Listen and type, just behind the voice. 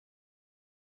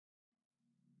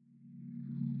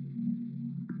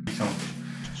Oh,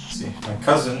 see, my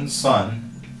cousin's son,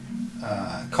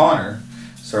 Connor,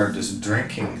 started this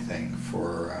drinking thing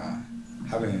for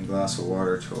having a glass of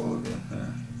water to all of you.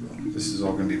 This is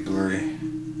all going to be blurry. I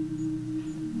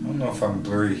don't know if I'm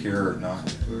blurry here or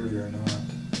not. Blurry or not.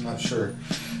 I'm not sure.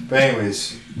 But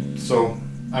anyways, so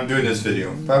I'm doing this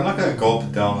video. But I'm not going to gulp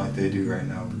it down like they do right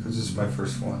now because this is my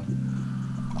first one.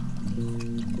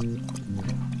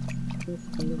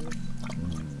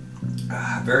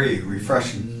 Very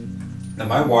refreshing. Now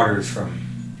my water is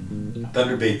from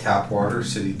Thunder Bay tap water,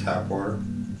 city tap water.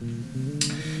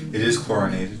 It is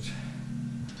chlorinated.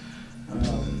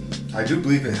 I do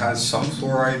believe it has some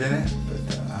fluoride in it,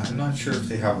 but I'm not sure if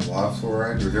they have a lot of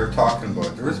fluoride, or they're talking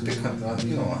about, there is a big,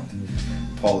 you know what,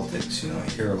 politics, you know, you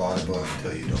hear a lot about it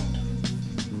until you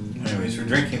don't. Anyways, we're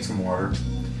drinking some water.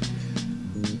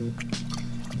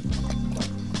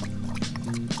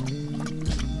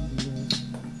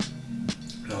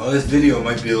 Now this video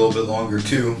might be a little bit longer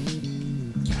too,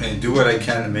 and do what I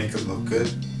can to make it look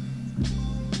good.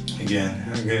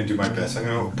 Again, I'm going to do my best. I'm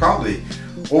going to probably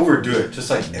overdo it, just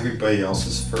like everybody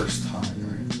else's first time,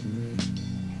 right?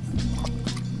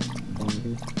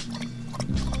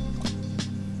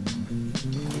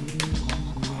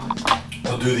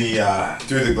 I'll do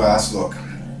the glass look.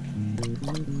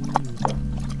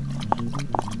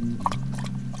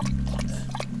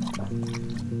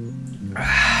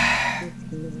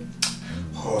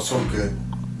 Oh, so good.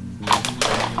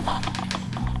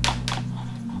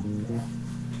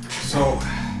 So,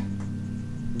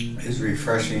 it's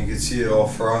refreshing. You can see it all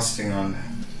frosting on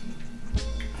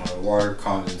water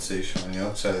condensation on the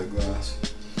outside of the glass.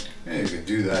 Yeah, you could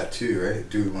do that too, right?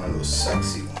 Do one of those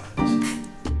sexy ones.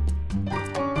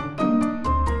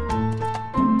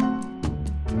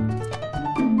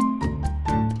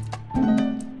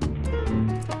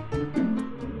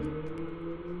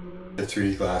 The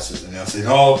 3 glasses, and they'll say,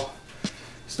 no,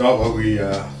 it's not what we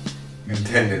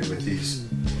intended with these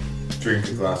drink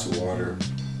a glass of water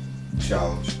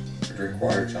challenge, or drink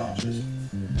water challenges.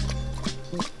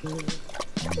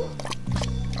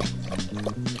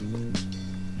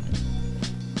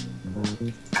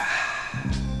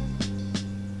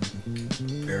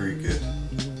 Very good.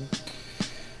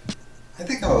 I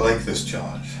think I like this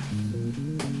challenge.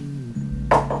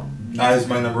 That is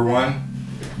my number 1.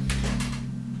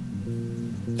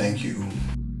 Thank you.